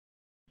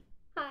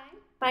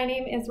My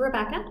name is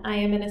Rebecca. I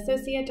am an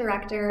Associate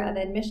Director of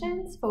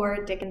Admissions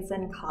for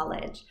Dickinson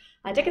College.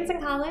 Dickinson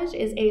College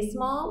is a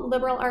small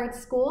liberal arts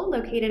school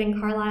located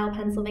in Carlisle,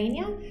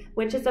 Pennsylvania,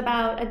 which is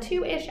about a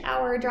 2-ish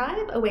hour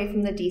drive away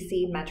from the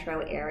DC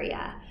metro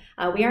area.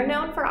 We are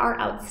known for our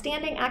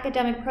outstanding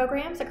academic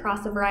programs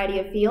across a variety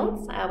of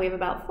fields. We have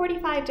about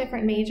 45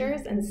 different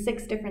majors and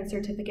 6 different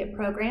certificate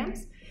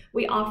programs.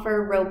 We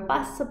offer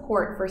robust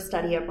support for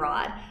study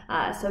abroad.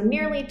 So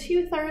nearly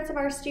 2/3 of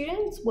our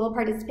students will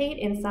participate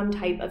in some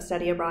type of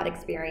study abroad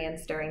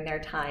experience during their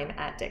time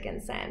at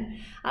Dickinson.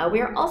 We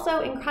are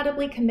also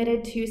incredibly committed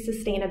to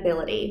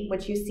sustainability,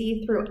 which you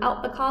see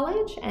throughout the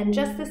college. And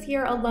just this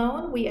year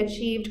alone, we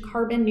achieved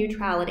carbon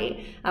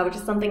neutrality, which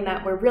is something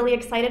that we're really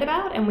excited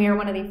about, and we are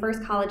one of the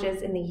first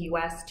colleges in the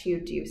US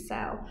to do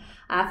so.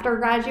 After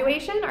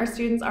graduation, our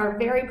students are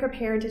very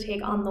prepared to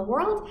take on the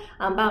world.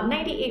 About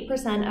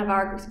 98% of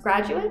our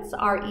graduates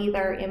are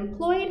either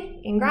employed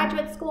in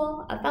graduate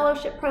school, a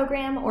fellowship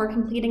program, or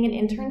completing an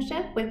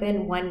internship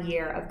within 1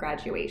 year of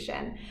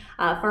graduation.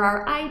 For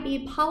our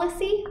IB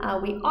policy,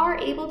 we are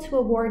able to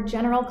award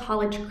general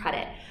college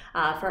credit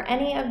for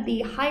any of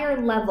the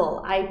higher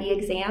level IB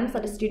exams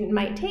that a student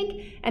might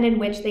take and in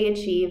which they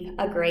achieve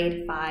a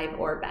grade 5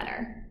 or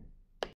better.